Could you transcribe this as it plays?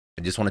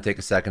I just want to take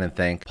a second and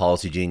thank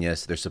Policy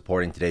Genius. They're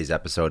supporting today's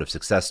episode of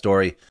Success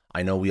Story.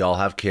 I know we all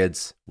have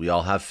kids, we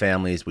all have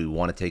families we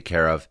want to take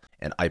care of,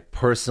 and I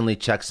personally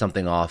checked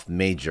something off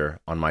major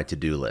on my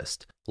to-do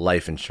list: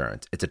 life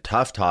insurance. It's a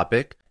tough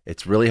topic.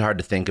 It's really hard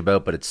to think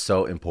about, but it's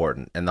so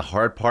important. And the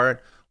hard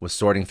part was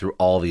sorting through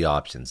all the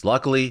options.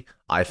 Luckily,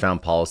 I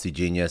found Policy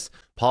Genius.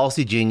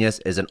 Policy Genius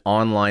is an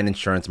online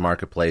insurance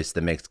marketplace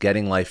that makes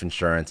getting life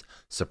insurance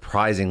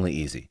surprisingly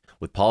easy.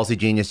 With Policy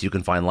Genius, you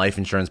can find life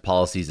insurance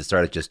policies that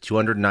start at just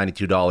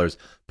 $292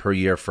 per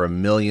year for $1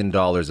 million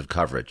of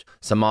coverage.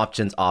 Some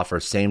options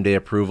offer same-day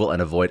approval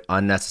and avoid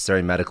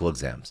unnecessary medical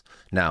exams.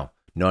 Now,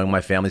 knowing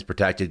my family's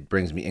protected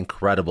brings me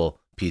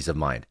incredible peace of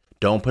mind.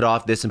 Don't put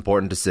off this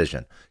important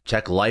decision.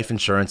 Check life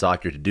insurance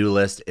off your to-do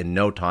list in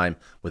no time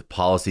with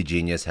Policy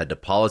Genius. Head to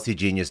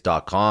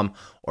policygenius.com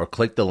or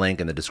click the link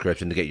in the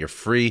description to get your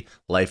free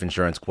life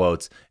insurance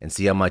quotes and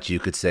see how much you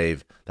could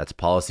save. That's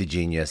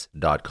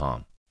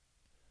policygenius.com.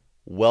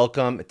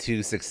 Welcome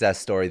to Success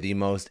Story, the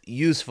most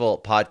useful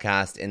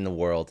podcast in the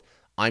world.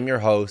 I'm your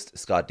host,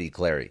 Scott D.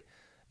 Clary.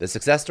 The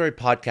Success Story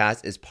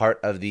podcast is part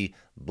of the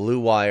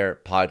Blue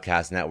Wire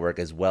Podcast Network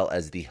as well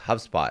as the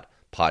HubSpot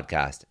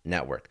Podcast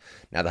Network.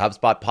 Now, the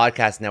HubSpot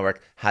Podcast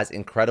Network has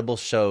incredible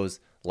shows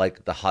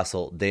like The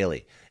Hustle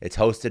Daily. It's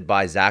hosted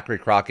by Zachary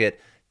Crockett,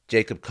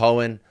 Jacob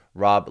Cohen,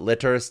 Rob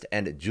Litterst,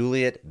 and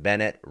Juliet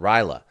Bennett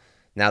Ryla.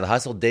 Now, The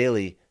Hustle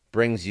Daily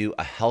brings you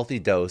a healthy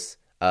dose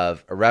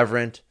of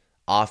irreverent,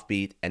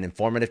 offbeat, and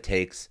informative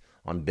takes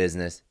on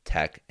business,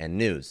 tech, and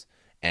news.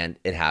 And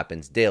it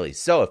happens daily.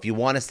 So if you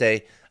want to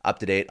stay up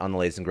to date on the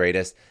latest and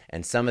greatest,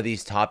 and some of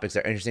these topics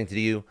are interesting to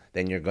you,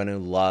 then you're going to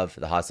love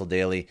The Hustle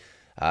Daily.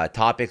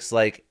 Topics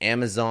like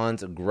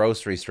Amazon's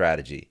grocery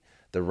strategy,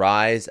 the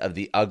rise of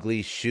the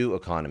ugly shoe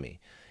economy,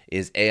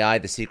 is AI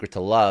the secret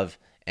to love,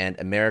 and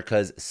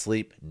America's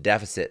sleep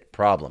deficit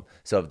problem.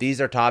 So if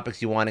these are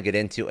topics you want to get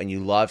into and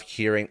you love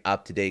hearing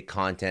up-to-date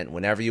content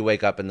whenever you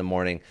wake up in the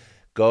morning,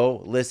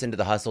 go listen to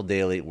The Hustle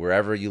Daily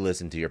wherever you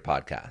listen to your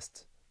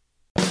podcasts.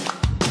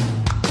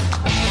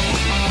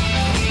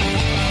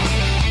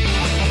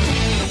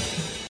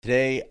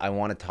 Today, I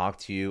want to talk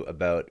to you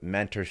about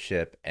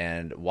mentorship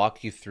and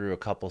walk you through a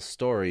couple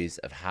stories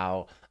of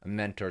how a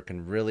mentor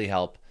can really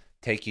help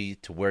take you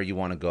to where you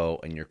want to go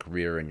in your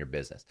career and your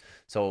business.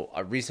 So I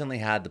recently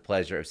had the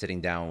pleasure of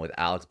sitting down with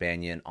Alex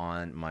Banyan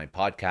on my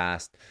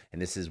podcast,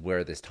 and this is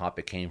where this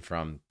topic came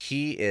from.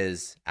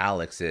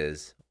 Alex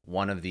is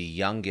one of the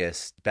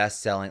youngest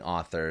best-selling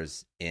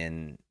authors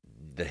in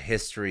the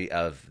history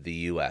of the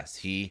U.S.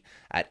 He,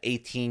 at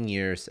 18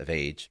 years of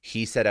age,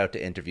 he set out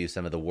to interview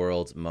some of the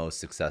world's most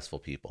successful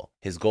people.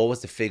 His goal was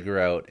to figure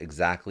out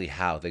exactly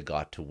how they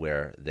got to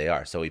where they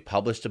are. So he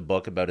published a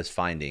book about his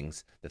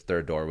findings, The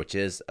Third Door, which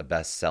is a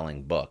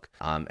best-selling book.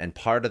 And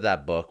part of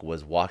that book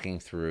was walking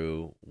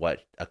through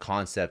a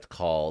concept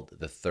called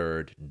the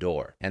third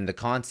door. And the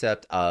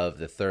concept of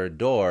the third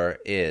door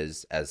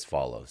is as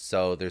follows.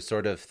 So there's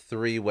sort of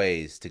three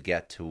ways to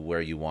get to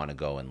where you want to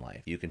go in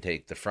life. You can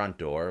take the front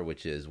door,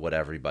 which is what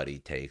everybody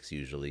takes.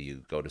 Usually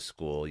you go to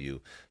school,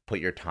 you put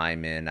your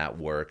time in at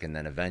work, and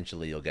then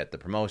eventually you'll get the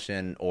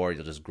promotion, or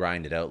you'll just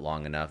grind it out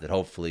long enough that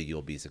hopefully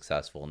you'll be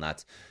successful. And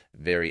that's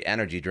very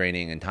energy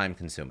draining and time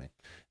consuming.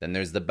 Then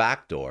there's the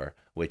back door,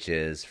 which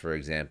is, for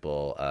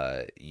example,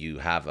 you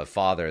have a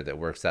father that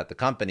works at the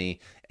company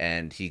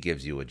and he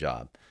gives you a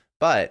job.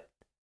 But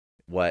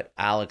what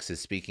Alex is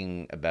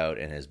speaking about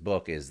in his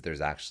book is there's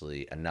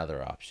actually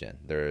another option.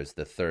 There's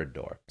the third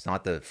door. It's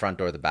not the front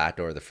door, the back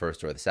door, the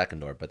first door, the second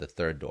door, but the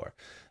third door.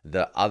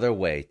 The other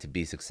way to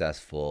be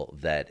successful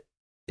that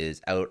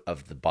is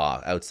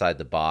outside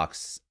the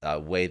box, a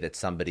way that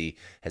somebody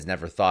has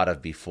never thought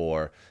of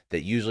before,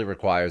 that usually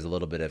requires a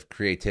little bit of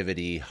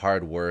creativity,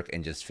 hard work,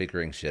 and just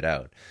figuring shit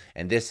out.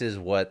 And this is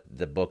what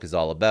the book is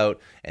all about.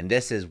 And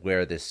this is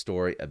where this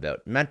story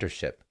about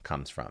mentorship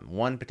comes from.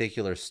 One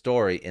particular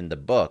story in the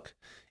book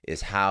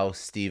is how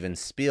Steven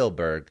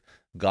Spielberg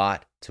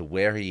got to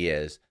where he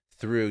is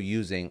through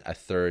using a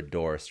third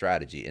door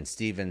strategy. And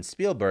Steven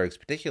Spielberg's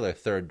particular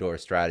third door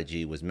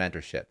strategy was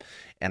mentorship.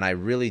 And I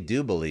really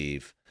do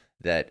believe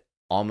that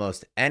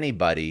almost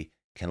anybody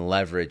can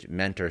leverage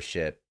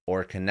mentorship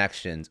or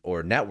connections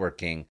or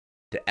networking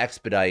to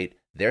expedite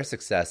their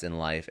success in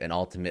life and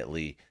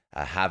ultimately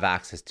have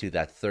access to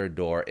that third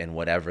door in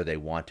whatever they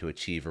want to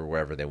achieve or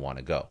wherever they want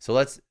to go. So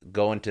let's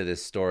go into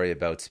this story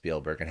about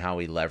Spielberg and how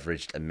he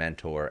leveraged a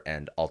mentor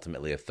and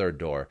ultimately a third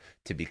door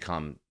to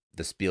become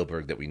the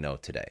Spielberg that we know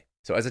today.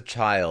 So as a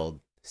child,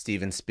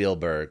 Steven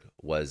Spielberg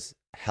was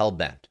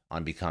hell-bent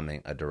on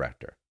becoming a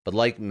director. But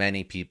like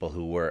many people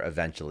who were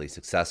eventually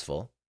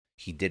successful,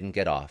 he didn't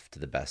get off to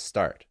the best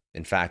start.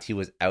 In fact, he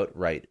was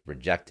outright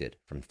rejected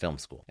from film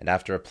school. And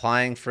after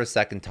applying for a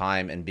second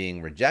time and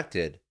being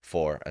rejected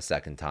for a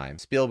second time,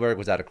 Spielberg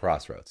was at a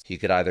crossroads. He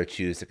could either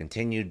choose to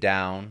continue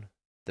down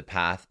the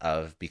path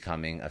of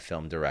becoming a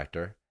film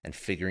director and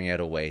figuring out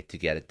a way to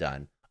get it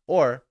done,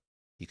 or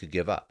he could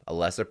give up. A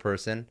lesser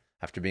person,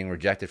 after being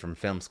rejected from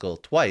film school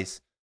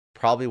twice,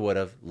 probably would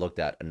have looked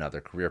at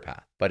another career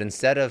path. But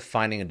instead of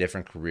finding a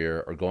different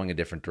career or going a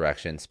different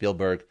direction,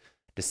 Spielberg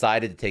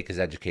decided to take his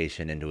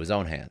education into his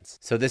own hands.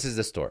 So this is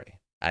the story.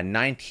 At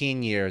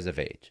 19 years of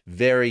age,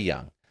 very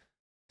young,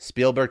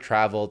 Spielberg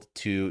traveled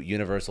to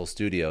Universal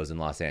Studios in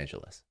Los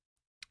Angeles.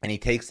 And he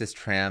takes this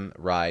tram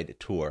ride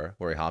tour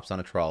where he hops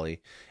on a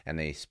trolley and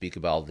they speak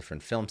about all the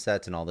different film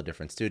sets and all the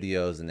different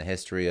studios and the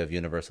history of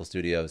Universal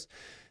Studios.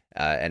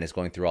 And it's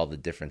going through all the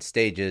different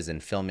stages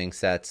and filming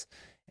sets.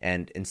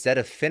 And instead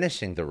of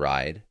finishing the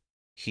ride,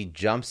 he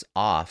jumps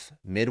off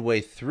midway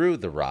through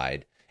the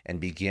ride and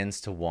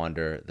begins to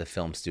wander the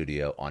film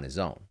studio on his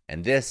own.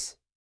 And this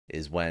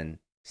is when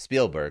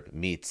Spielberg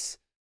meets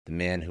the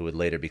man who would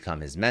later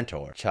become his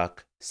mentor,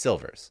 Chuck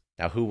Silvers.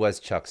 Now, who was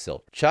Chuck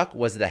Silvers? Chuck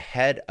was the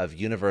head of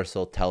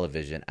Universal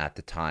Television at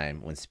the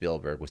time when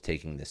Spielberg was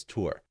taking this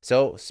tour.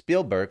 So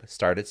Spielberg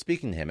started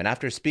speaking to him. And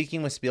after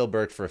speaking with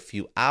Spielberg for a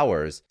few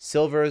hours,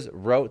 Silvers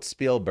wrote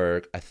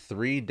Spielberg a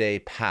 3-day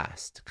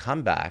pass to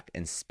come back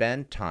and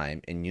spend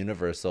time in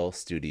Universal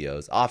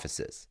Studios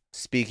offices,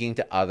 speaking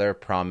to other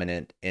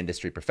prominent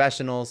industry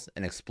professionals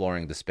and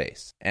exploring the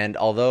space. And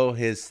although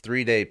his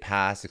 3-day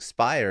pass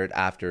expired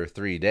after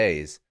 3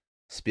 days,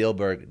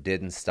 Spielberg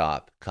didn't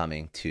stop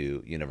coming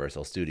to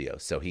Universal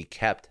Studios. So he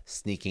kept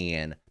sneaking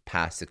in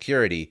past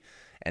security,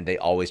 and they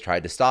always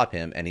tried to stop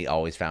him, and he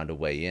always found a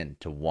way in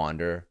to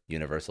wander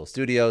Universal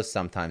Studios,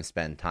 sometimes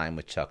spend time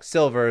with Chuck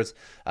Silvers,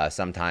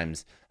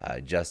 sometimes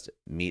just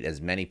meet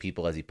as many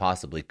people as he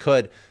possibly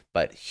could.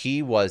 But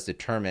he was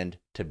determined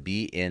to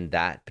be in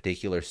that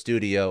particular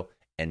studio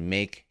and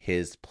make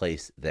his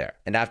place there.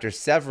 And after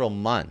several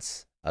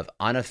months of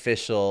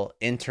unofficial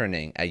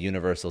interning at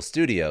Universal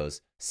Studios,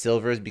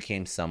 Silvers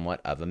became somewhat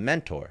of a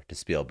mentor to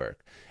Spielberg.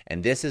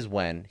 And this is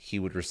when he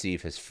would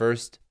receive his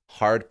first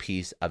hard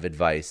piece of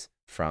advice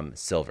from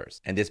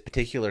Silvers. And this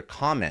particular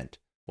comment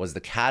was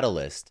the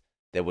catalyst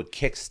that would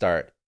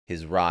kickstart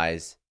his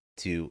rise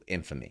to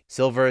infamy.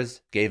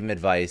 Silvers gave him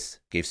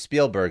advice, gave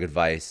Spielberg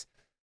advice,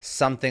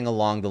 something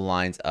along the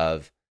lines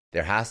of,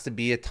 there has to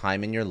be a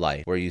time in your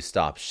life where you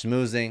stop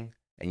schmoozing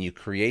and you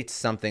create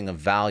something of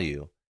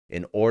value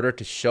in order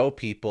to show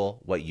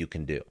people what you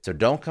can do. So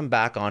don't come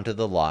back onto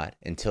the lot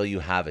until you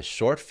have a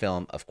short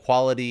film of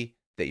quality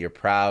that you're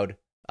proud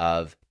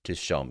of to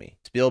show me.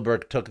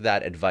 Spielberg took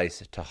that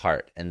advice to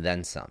heart and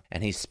then some.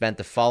 And he spent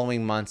the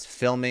following months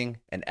filming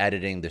and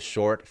editing the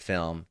short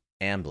film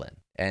Amblin.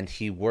 And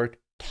he worked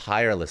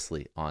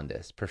tirelessly on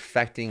this,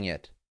 perfecting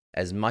it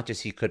as much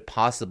as he could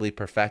possibly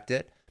perfect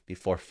it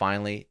before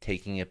finally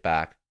taking it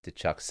back to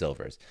Chuck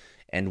Silvers.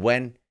 And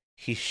when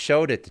he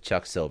showed it to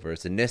Chuck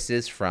Silvers, and this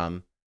is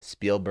from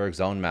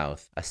Spielberg's own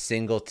mouth, a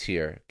single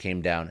tear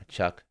came down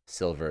Chuck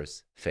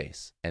Silvers'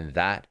 face. And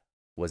that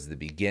was the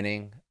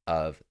beginning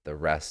of the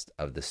rest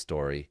of the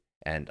story.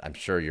 And I'm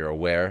sure you're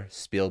aware,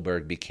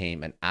 Spielberg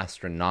became an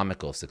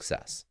astronomical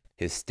success.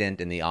 His stint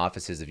in the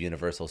offices of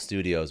Universal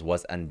Studios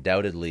was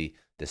undoubtedly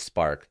the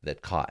spark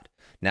that caught.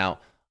 Now,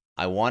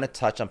 I want to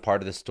touch on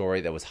part of the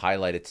story that was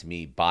highlighted to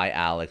me by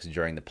Alex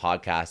during the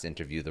podcast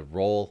interview, the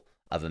role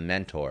of a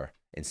mentor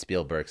in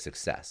Spielberg's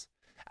success.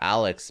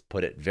 Alex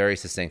put it very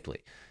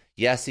succinctly.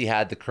 Yes, he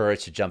had the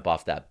courage to jump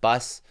off that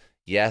bus.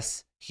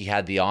 Yes, he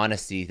had the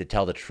honesty to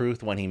tell the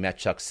truth when he met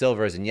Chuck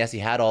Silvers. And yes, he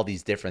had all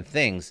these different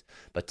things.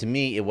 But to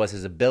me, it was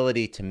his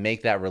ability to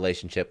make that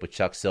relationship with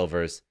Chuck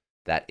Silvers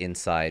that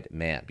inside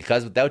man.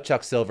 Because without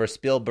Chuck Silvers,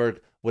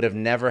 Spielberg would have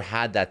never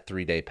had that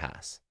 3-day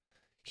pass.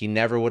 He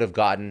never would have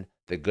gotten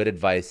the good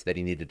advice that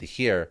he needed to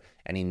hear.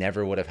 And he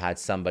never would have had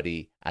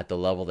somebody at the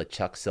level that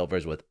Chuck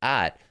Silvers was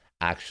at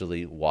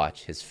actually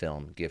watch his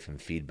film, give him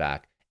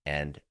feedback,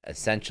 and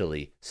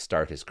essentially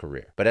start his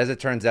career. But as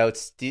it turns out,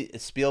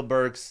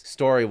 Spielberg's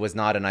story was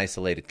not an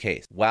isolated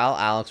case. While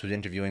Alex was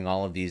interviewing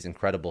all of these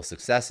incredible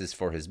successes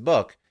for his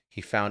book, he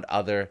found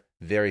other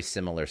very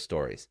similar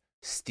stories.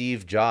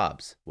 Steve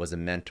Jobs was a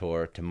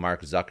mentor to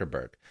Mark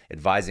Zuckerberg,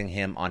 advising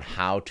him on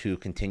how to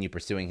continue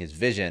pursuing his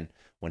vision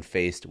when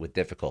faced with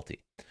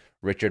difficulty.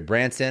 Richard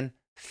Branson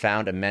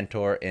found a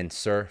mentor in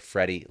Sir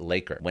Freddie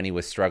Laker when he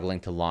was struggling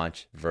to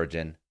launch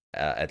Virgin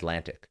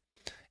Atlantic.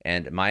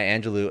 And Maya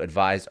Angelou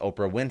advised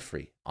Oprah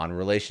Winfrey on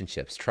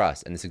relationships,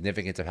 trust, and the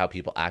significance of how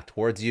people act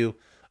towards you.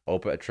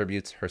 Oprah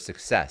attributes her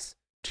success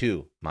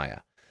to Maya.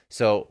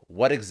 So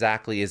what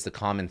exactly is the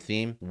common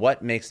theme?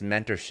 What makes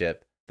mentorship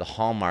the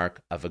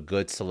hallmark of a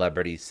good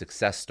celebrity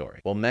success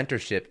story? Well,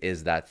 mentorship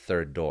is that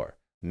third door.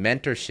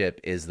 Mentorship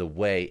is the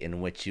way in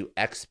which you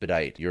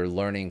expedite your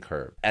learning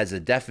curve. As a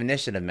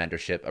definition of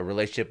mentorship, a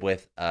relationship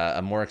with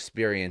a more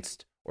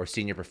experienced or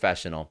senior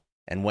professional,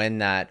 and when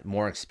that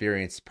more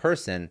experienced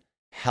person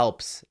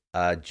helps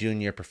a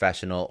junior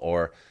professional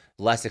or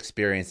less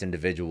experienced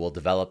individual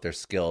develop their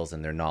skills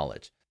and their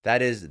knowledge.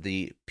 That is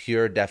the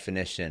pure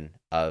definition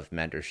of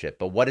mentorship.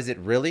 But what is it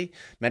really?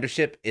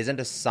 Mentorship isn't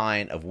a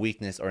sign of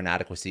weakness or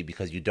inadequacy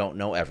because you don't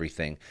know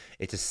everything.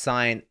 It's a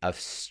sign of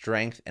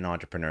strength and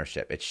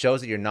entrepreneurship. It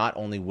shows that you're not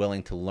only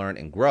willing to learn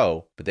and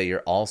grow, but that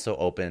you're also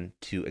open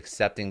to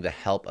accepting the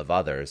help of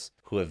others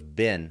who have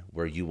been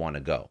where you want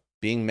to go.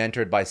 Being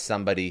mentored by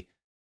somebody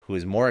who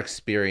is more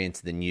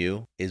experienced than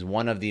you is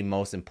one of the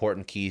most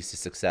important keys to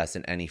success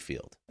in any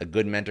field. A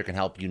good mentor can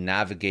help you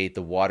navigate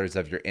the waters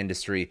of your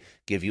industry,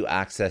 give you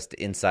access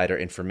to insider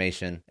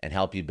information, and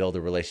help you build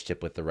a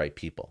relationship with the right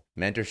people.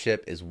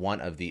 Mentorship is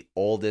one of the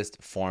oldest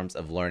forms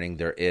of learning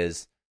there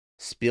is.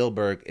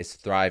 Spielberg is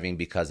thriving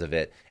because of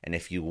it. And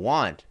if you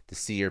want to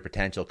see your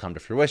potential come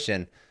to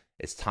fruition,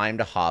 it's time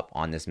to hop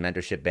on this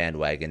mentorship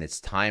bandwagon. It's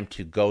time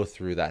to go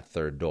through that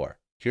third door.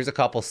 Here's a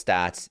couple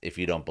stats if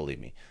you don't believe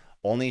me.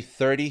 Only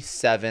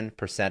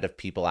 37% of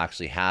people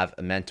actually have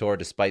a mentor,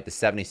 despite the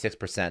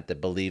 76% that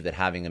believe that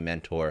having a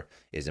mentor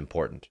is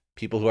important.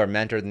 People who are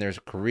mentored in their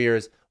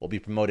careers will be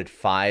promoted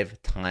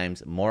 5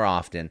 times more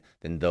often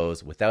than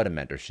those without a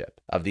mentorship.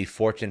 Of the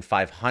Fortune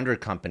 500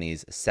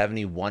 companies,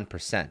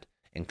 71%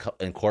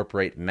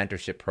 incorporate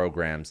mentorship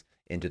programs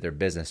into their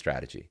business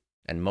strategy.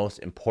 And most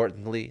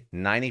importantly,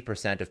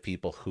 90% of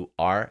people who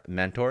are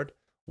mentored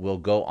will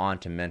go on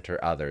to mentor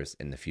others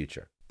in the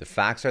future. The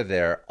facts are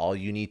there. All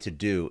you need to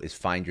do is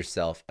find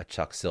yourself a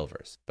Chuck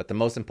Silvers. But the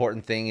most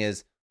important thing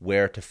is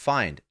where to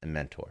find a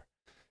mentor.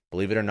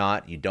 Believe it or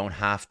not, you don't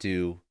have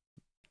to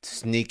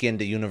sneak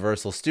into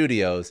Universal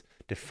Studios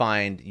to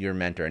find your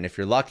mentor. And if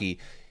you're lucky,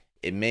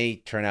 it may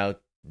turn out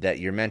that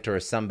your mentor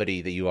is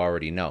somebody that you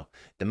already know.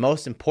 The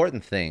most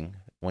important thing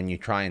when you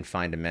try and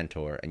find a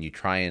mentor and you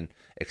try and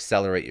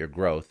accelerate your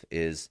growth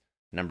is,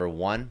 number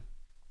one,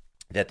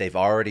 that they've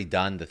already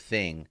done the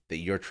thing that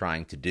you're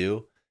trying to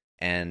do.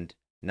 And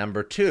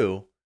number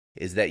two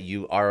is that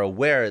you are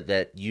aware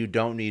that you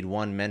don't need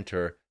one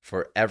mentor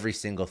for every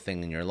single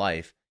thing in your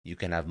life. You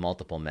can have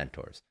multiple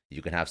mentors.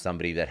 You can have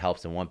somebody that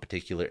helps in one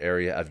particular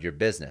area of your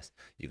business.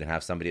 You can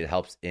have somebody that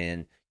helps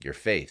in your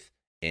faith,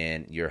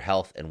 in your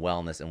health and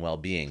wellness and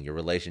well-being, your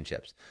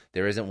relationships.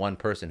 There isn't one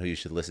person who you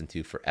should listen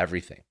to for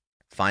everything.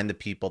 Find the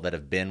people that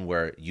have been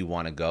where you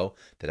want to go,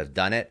 that have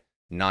done it,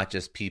 not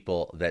just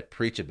people that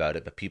preach about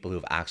it, but people who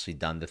have actually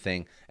done the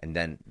thing. And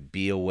then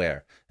be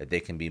aware that they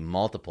can be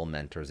multiple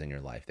mentors in your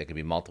life. There can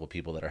be multiple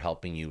people that are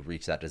helping you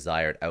reach that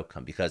desired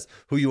outcome, because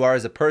who you are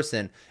as a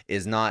person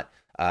is not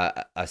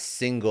a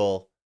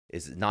single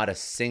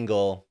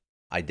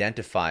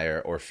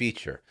identifier or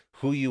feature.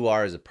 Who you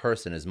are as a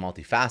person is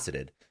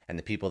multifaceted, and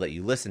the people that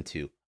you listen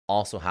to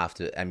also have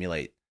to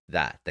emulate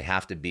that. They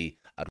have to be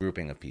a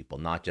grouping of people,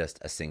 not just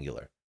a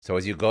singular. So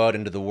as you go out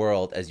into the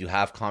world, as you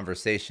have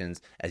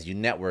conversations, as you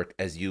network,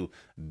 as you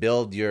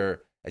build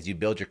your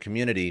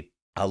community,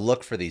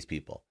 look for these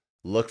people.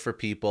 Look for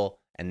people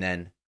and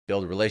then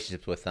build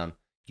relationships with them.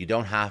 You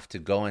don't have to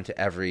go into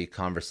every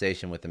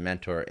conversation with a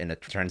mentor in a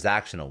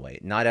transactional way.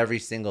 Not every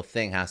single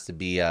thing has to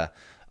be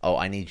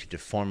I need you to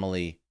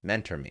formally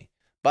mentor me.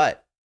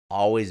 But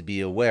always be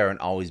aware and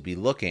always be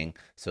looking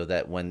so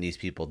that when these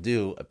people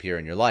do appear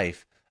in your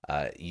life,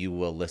 you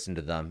will listen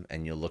to them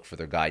and you'll look for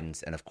their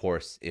guidance. And of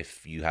course,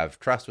 if you have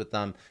trust with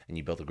them and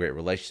you build a great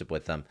relationship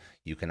with them,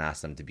 you can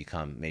ask them to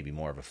become maybe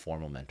more of a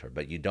formal mentor.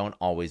 But you don't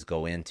always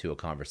go into a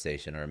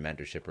conversation or a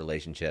mentorship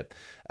relationship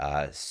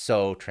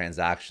so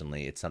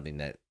transactionally. It's something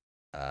that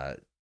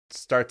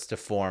starts to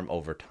form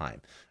over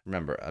time.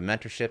 Remember, a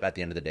mentorship at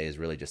the end of the day is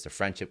really just a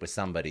friendship with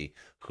somebody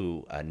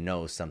who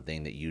knows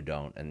something that you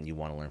don't, and you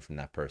want to learn from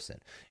that person.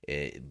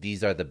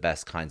 These are the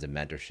best kinds of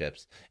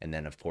mentorships. And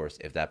then, of course,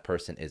 if that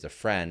person is a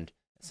friend,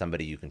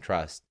 somebody you can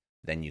trust,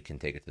 then you can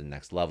take it to the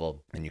next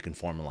level and you can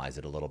formalize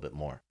it a little bit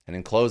more. And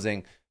in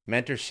closing,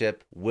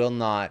 mentorship will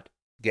not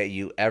get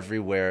you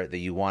everywhere that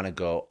you want to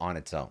go on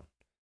its own,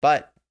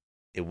 but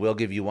it will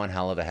give you one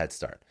hell of a head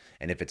start.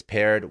 And if it's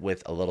paired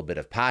with a little bit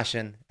of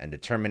passion and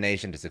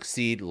determination to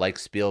succeed, like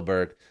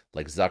Spielberg,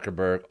 like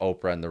Zuckerberg,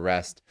 Oprah, and the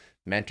rest,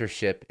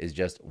 mentorship is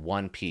just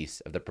one piece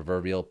of the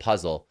proverbial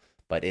puzzle,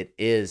 but it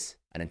is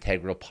an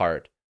integral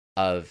part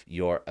of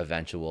your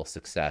eventual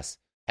success,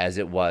 as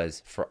it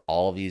was for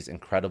all these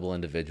incredible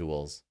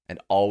individuals. And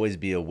always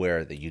be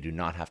aware that you do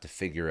not have to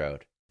figure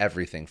out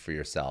everything for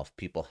yourself.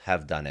 People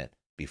have done it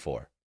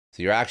before.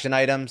 So your action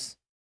items: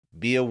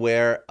 be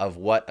aware of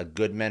what a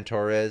good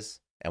mentor is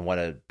and what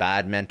a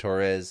bad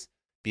mentor is.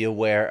 Be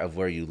aware of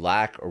where you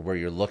lack or where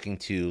you're looking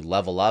to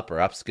level up or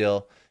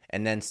upskill,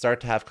 and then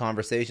start to have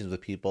conversations with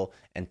people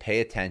and pay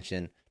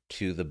attention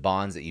to the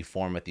bonds that you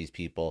form with these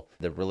people,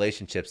 the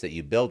relationships that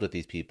you build with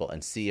these people,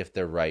 and see if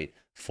they're right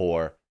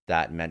for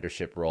that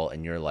mentorship role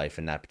in your life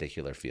in that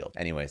particular field.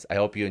 Anyways, I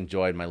hope you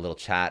enjoyed my little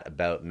chat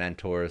about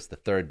mentors, the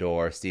third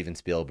door, Steven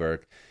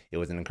Spielberg. It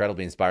was an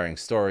incredibly inspiring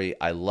story.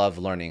 I love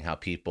learning how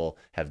people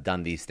have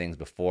done these things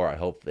before. I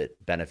hope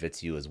it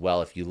benefits you as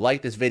well. If you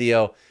like this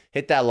video,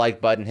 hit that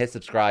like button, hit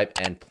subscribe,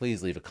 and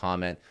please leave a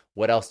comment.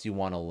 What else do you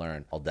want to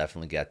learn? I'll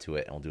definitely get to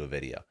it and we'll do a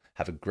video.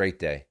 Have a great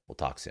day. We'll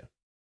talk soon.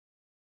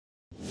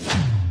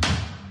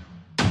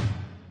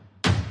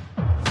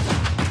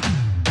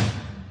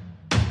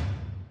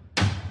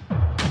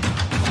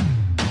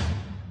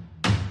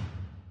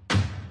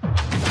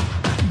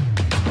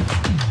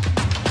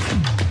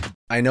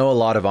 I know a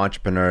lot of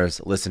entrepreneurs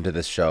listen to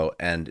this show,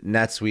 and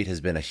NetSuite has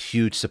been a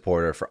huge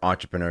supporter for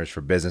entrepreneurs,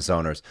 for business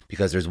owners,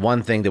 because there's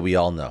one thing that we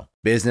all know.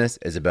 Business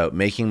is about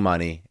making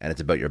money, and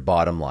it's about your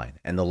bottom line.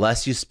 And the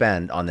less you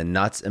spend on the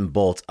nuts and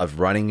bolts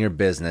of running your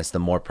business, the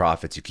more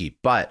profits you keep.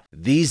 But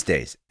these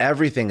days,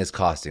 everything is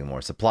costing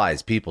more.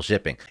 Supplies, people,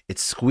 shipping. It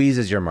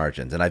squeezes your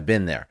margins, and I've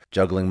been there,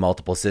 juggling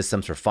multiple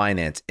systems for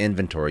finance,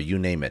 inventory, you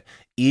name it,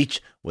 each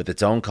with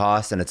its own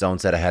costs and its own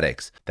set of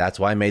headaches. That's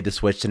why I made the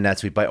switch to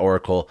NetSuite by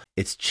Oracle.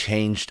 It's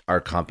changed our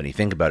company.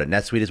 Think about it.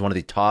 NetSuite is one of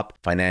the top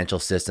financial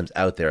systems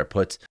out there. It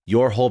puts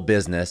your whole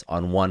business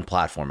on one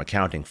platform: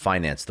 accounting,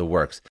 finance, the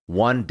works.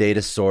 One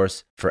data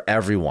source for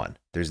everyone.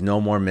 There's no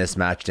more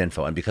mismatched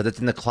info. And because it's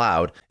in the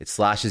cloud, it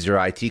slashes your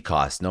IT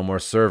costs. No more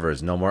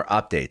servers, no more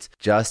updates.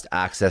 Just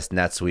access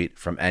NetSuite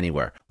from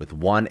anywhere. With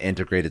one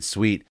integrated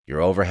suite,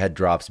 your overhead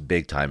drops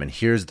big time. And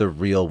here's the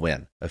real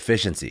win: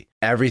 efficiency.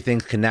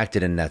 Everything's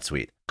connected in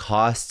NetSuite.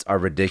 Costs are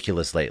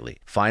ridiculous lately.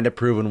 Find a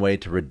proven way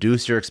to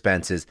reduce your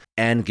expenses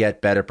and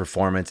get better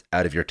performance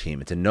out of your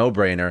team. It's a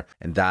no-brainer,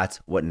 and that's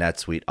what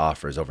NetSuite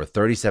offers. Over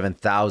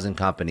 37,000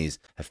 companies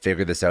have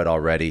figured this out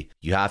already.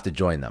 You have to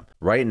join them.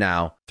 Right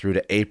now, through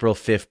to April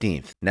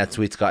 15th,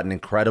 NetSuite's got an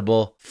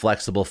incredible,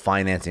 flexible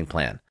financing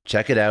plan.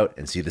 Check it out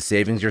and see the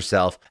savings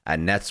yourself at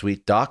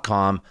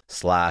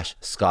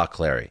netsuite.com/Scott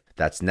Clary.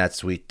 That's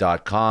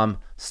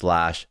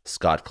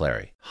netsuite.com/Scott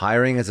Clary.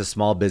 Hiring as a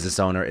small business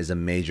owner is a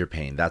major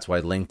pain. That's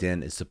why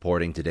LinkedIn is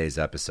supporting today's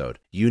episode.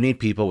 You need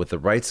people with the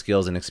right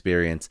skills and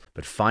experience,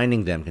 but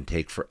finding them can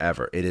take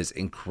forever. It is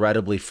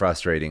incredibly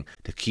frustrating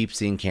to keep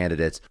seeing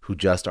candidates who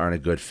just aren't a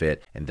good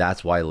fit, and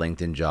that's why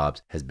LinkedIn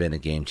Jobs has been a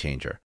game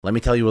changer. Let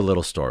me tell you a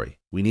little story.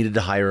 We needed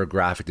to hire a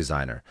graphic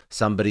designer,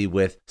 somebody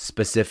with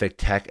specific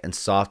tech and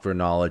software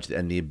knowledge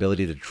and the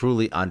ability to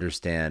truly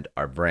understand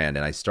our brand.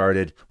 And I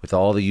started with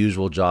all the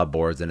usual job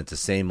boards, and it's the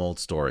same old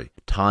story.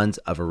 Tons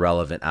of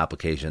irrelevant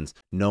applications.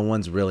 No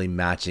one's really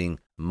matching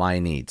my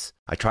needs.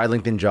 I tried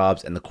LinkedIn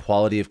Jobs, and the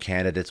quality of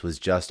candidates was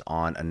just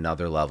on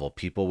another level.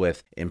 People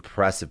with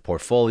impressive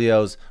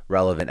portfolios,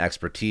 relevant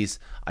expertise.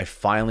 I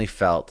finally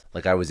felt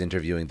like I was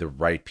interviewing the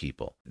right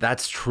people.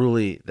 That's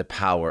truly the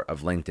power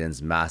of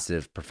LinkedIn's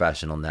massive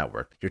professional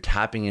network. You're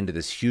tapping into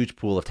this huge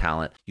pool of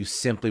talent you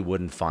simply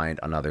wouldn't find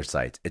on other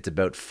sites. It's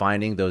about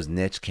finding those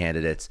niche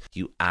candidates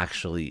you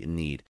actually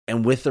need.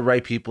 And with the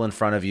right people in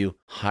front of you,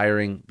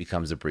 hiring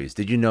becomes a breeze.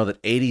 Did you know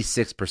that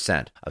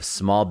 86% of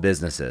small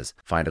businesses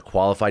find a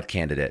qualified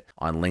candidate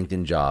on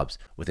LinkedIn Jobs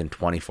within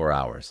 24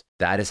 hours?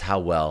 That is how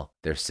well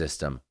their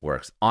system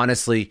works.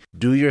 Honestly,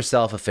 do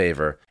yourself a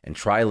favor and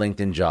try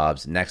LinkedIn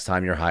Jobs next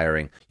time you're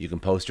hiring. You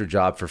can post your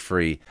job for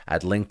free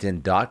at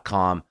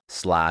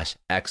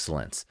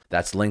linkedin.com/excellence.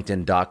 That's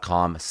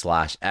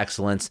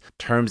linkedin.com/excellence.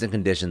 Terms and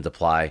conditions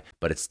apply,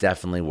 but it's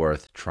definitely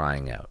worth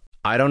trying out.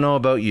 I don't know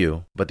about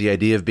you, but the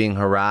idea of being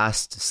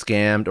harassed,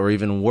 scammed, or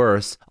even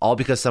worse, all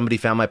because somebody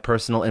found my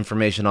personal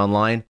information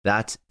online,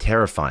 that's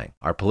terrifying.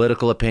 Our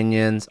political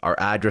opinions, our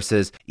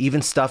addresses,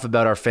 even stuff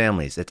about our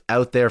families, it's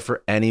out there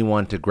for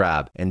anyone to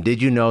grab. And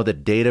did you know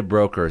that data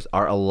brokers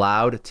are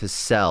allowed to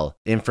sell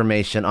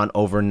information on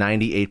over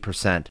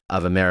 98%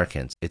 of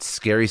Americans? It's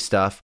scary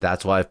stuff.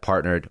 That's why I've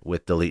partnered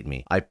with Delete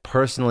Me. I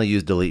personally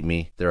use Delete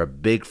Me. They're a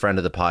big friend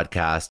of the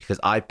podcast because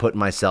I put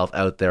myself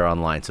out there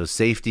online. So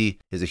safety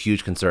is a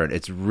huge concern.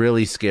 It's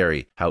really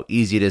scary how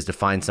easy it is to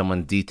find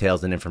someone's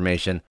details and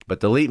information, but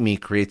Delete Me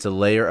creates a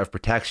layer of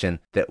protection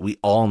that we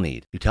all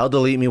need. You tell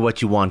Delete Me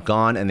what you want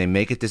gone, and they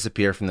make it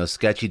disappear from those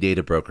sketchy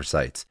data broker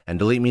sites. And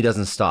Delete Me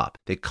doesn't stop.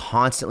 They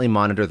constantly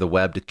monitor the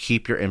web to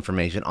keep your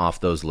information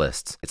off those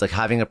lists. It's like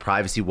having a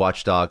privacy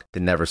watchdog that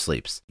never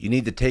sleeps. You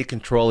need to take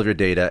control of your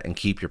data and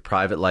keep your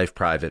private life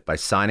private by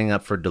signing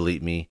up for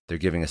Delete Me. They're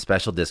giving a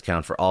special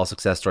discount for all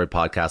Success Story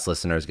podcast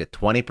listeners. Get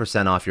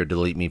 20% off your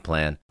Delete Me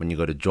plan when you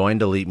go to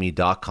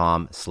joindeleteme.com/success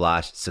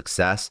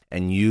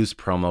and use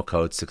promo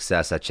code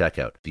success at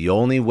checkout. The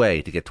only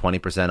way to get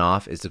 20%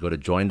 off is to go to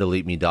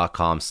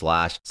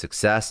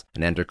joindeleteme.com/success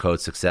and enter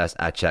code success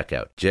at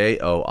checkout.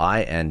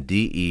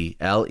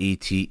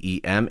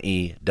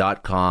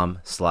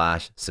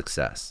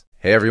 joindeleteme.com/success.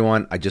 Hey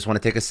everyone, I just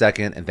want to take a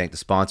second and thank the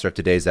sponsor of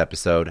today's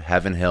episode,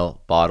 Heaven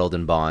Hill Bottled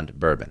and Bond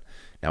Bourbon.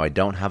 Now, I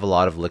don't have a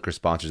lot of liquor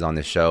sponsors on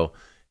this show.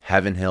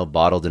 Heaven Hill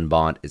Bottled and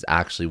Bond is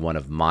actually one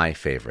of my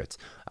favorites.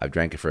 I've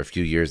drank it for a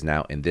few years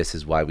now, and this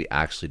is why we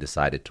actually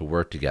decided to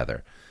work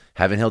together.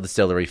 Heaven Hill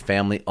Distillery,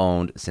 family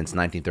owned since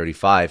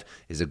 1935,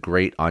 is a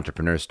great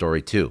entrepreneur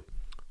story too.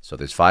 So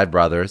there's 5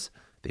 brothers.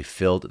 They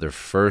filled their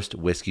first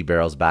whiskey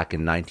barrels back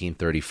in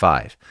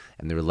 1935,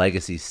 and their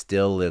legacy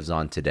still lives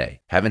on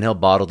today. Heaven Hill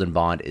Bottled and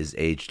Bond is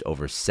aged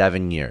over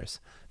 7 years.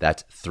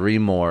 That's 3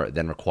 more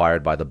than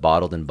required by the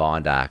Bottled and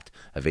Bond Act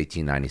of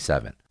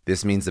 1897.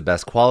 This means the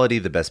best quality,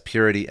 the best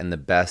purity, and the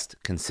best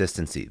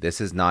consistency. This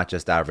is not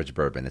just average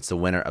bourbon. It's the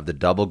winner of the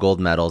double gold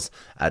medals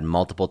at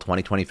multiple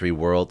 2023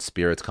 World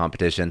Spirits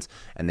competitions,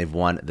 and they've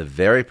won the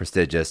very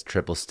prestigious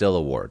Triple Still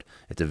Award.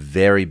 It's a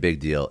very big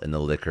deal in the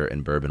liquor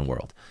and bourbon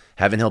world.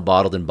 Heaven Hill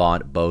Bottled and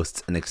Bond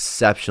boasts an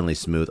exceptionally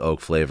smooth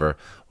oak flavor,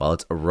 while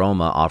its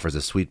aroma offers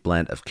a sweet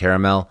blend of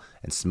caramel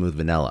and smooth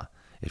vanilla.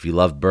 If you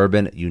love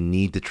bourbon, you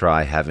need to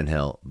try Heaven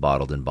Hill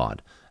Bottled and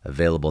Bond.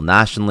 Available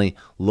nationally,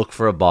 look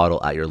for a bottle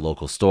at your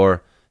local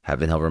store.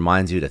 Heaven Hill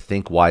reminds you to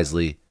think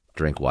wisely,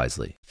 drink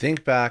wisely.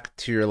 Think back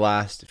to your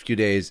last few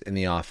days in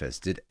the office.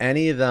 Did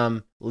any of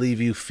them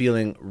leave you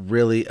feeling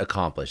really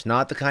accomplished?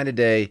 Not the kind of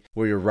day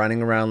where you're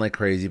running around like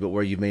crazy, but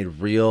where you've made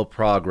real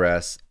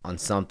progress on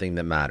something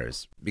that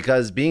matters.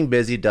 Because being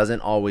busy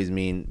doesn't always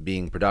mean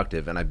being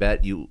productive, and I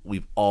bet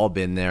we've all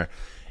been there.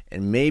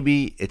 And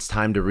maybe it's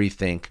time to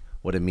rethink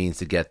what it means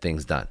to get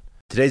things done.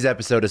 Today's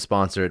episode is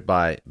sponsored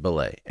by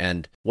Belay,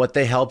 and what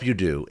they help you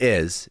do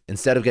is,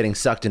 instead of getting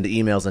sucked into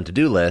emails and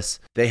to-do lists,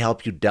 they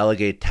help you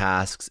delegate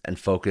tasks and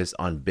focus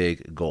on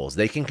big goals.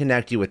 They can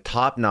connect you with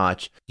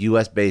top-notch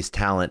US-based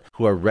talent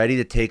who are ready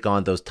to take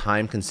on those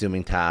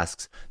time-consuming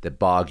tasks that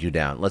bog you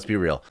down. Let's be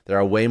real. There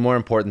are way more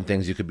important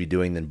things you could be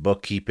doing than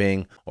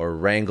bookkeeping or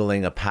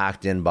wrangling a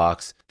packed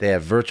inbox. They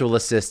have virtual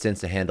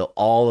assistants to handle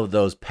all of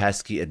those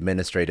pesky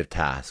administrative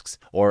tasks,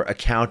 or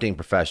accounting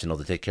professionals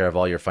to take care of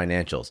all your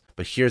financials.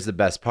 But here's the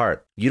best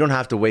part. You don't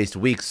have to waste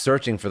weeks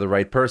searching for the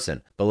right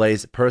person.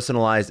 Belay's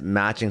personalized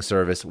matching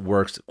service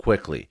works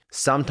quickly,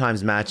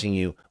 sometimes matching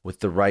you with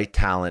the right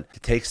talent to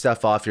take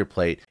stuff off your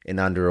plate in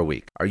under a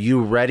week. Are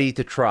you ready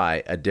to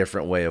try a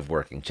different way of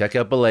working? Check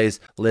out Belay's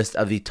list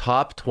of the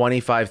top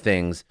 25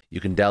 things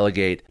you can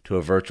delegate to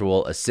a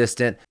virtual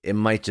assistant. It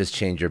might just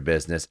change your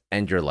business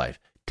and your life.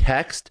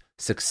 Text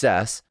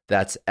SUCCESS,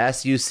 that's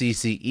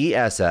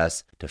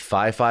SUCCESS, to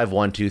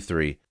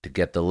 55123 to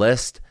get the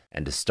list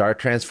and to start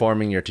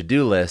transforming your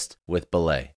to-do list with Belay.